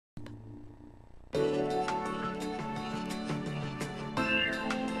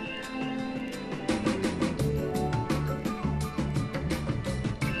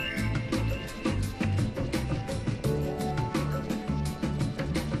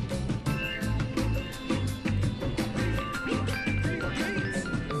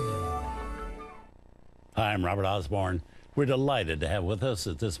Hi, I'm Robert Osborne. We're delighted to have with us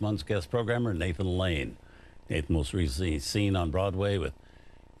this month's guest programmer, Nathan Lane. Nathan most recently seen on Broadway with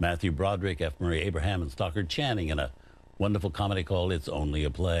Matthew Broderick, F. Murray Abraham, and Stockard Channing in a wonderful comedy called It's Only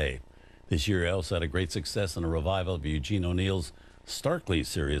a Play. This year, he also had a great success in a revival of Eugene O'Neill's starkly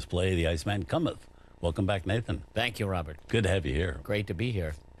serious play, The Iceman Cometh. Welcome back, Nathan. Thank you, Robert. Good to have you here. Great to be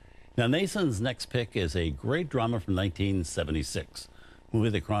here. Now, Nathan's next pick is a great drama from 1976, a movie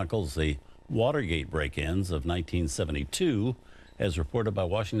that chronicles the Watergate break-ins of 1972, as reported by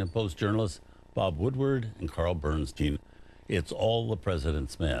Washington Post journalists Bob Woodward and Carl Bernstein. It's All the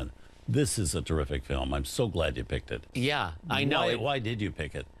President's Men. This is a terrific film. I'm so glad you picked it. Yeah, I know. Why did you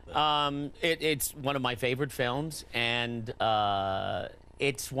pick it? It's one of my favorite films, and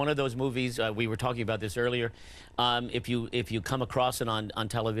it's one of those movies, we were talking about this earlier, if you come across it on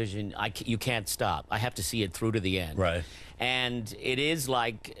television, you can't stop. I have to see it through to the end. Right. And it is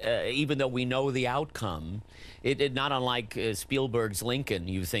like, even though we know the outcome, it not unlike Spielberg's Lincoln,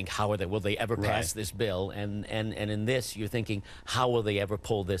 you think, will they ever pass this bill? And in this, you're thinking, how will they ever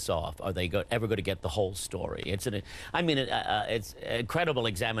pull this off? Are they ever going to get the whole story? It's an incredible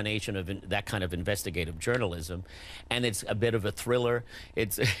examination of that kind of investigative journalism, and it's a bit of a thriller.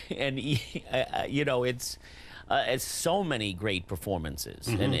 It's it's so many great performances,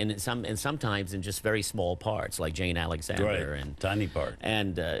 and sometimes in just very small parts, like Jane Alexander, and tiny part,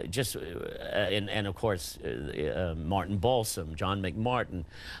 and and of course Martin Balsam, John McMartin,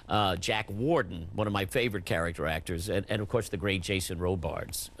 Jack Warden, one of my favorite character actors, and of course the great Jason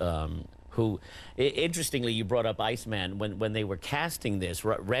Robards. Who, interestingly, you brought up Iceman. When they were casting this,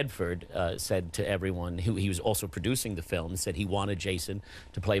 Redford said to everyone, he was also producing the film, said he wanted Jason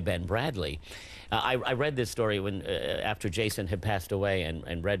to play Ben Bradley. I read this story after Jason had passed away,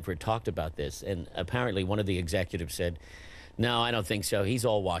 and Redford talked about this, and apparently one of the executives said, "No, I don't think so. He's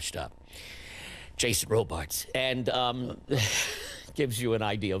all washed up." Jason Robards. And gives you an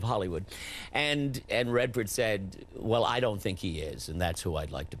idea of Hollywood. And Redford said, "Well, I don't think he is, and that's who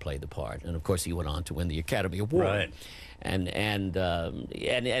I'd like to play the part." And of course, he went on to win the Academy Award. Right. And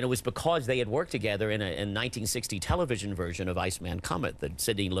it was because they had worked together in a 1960 television version of Iceman Cometh that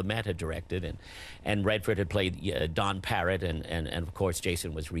Sidney Lumet had directed, and Redford had played Don Parrott, and of course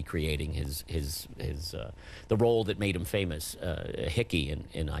Jason was recreating the role that made him famous, Hickey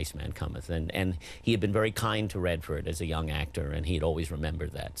in Iceman Cometh, and he had been very kind to Redford as a young actor, and he had always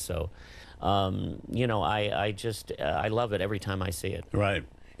remembered that. So, I love it every time I see it. Right.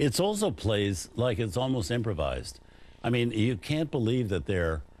 It's also plays like it's almost improvised. I mean, you can't believe that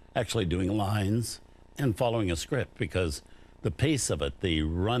they're actually doing lines and following a script, because the pace of it, the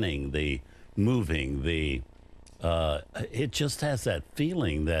running, the moving, it just has that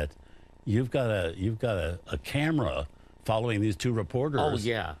feeling that you've got a camera following these two reporters. Oh,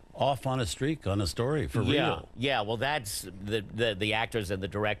 yeah. Off on a streak, on a story, for real. Yeah, well, that's the actors and the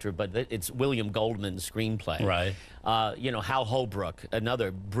director, but it's William Goldman's screenplay. Right. Hal Holbrook,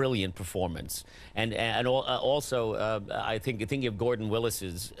 another brilliant performance. And also, I think, thinking of Gordon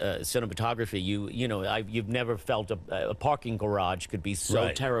Willis's cinematography, you've never felt a parking garage could be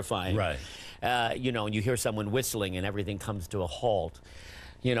so terrifying. Right. And you hear someone whistling and everything comes to a halt.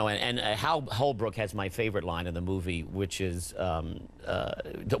 Hal Holbrook has my favorite line in the movie, which is,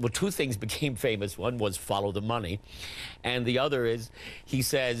 two things became famous. One was "follow the money," and the other is, he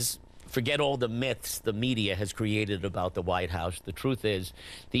says, "Forget all the myths the media has created about the White House. The truth is,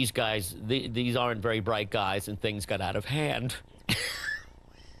 these guys, these aren't very bright guys, and things got out of hand."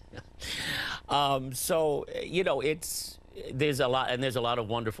 There's a lot of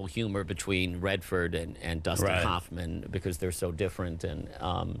wonderful humor between Redford and Dustin Hoffman, because they're so different, and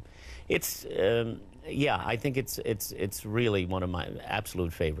I think it's really one of my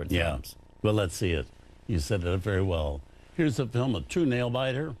absolute favorite films. Well, let's see it. You set it up very well. Here's a film, a true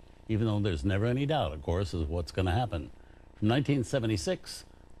nail-biter, even though there's never any doubt, of course, is what's going to happen. From 1976,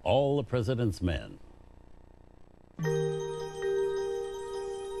 All the President's Men.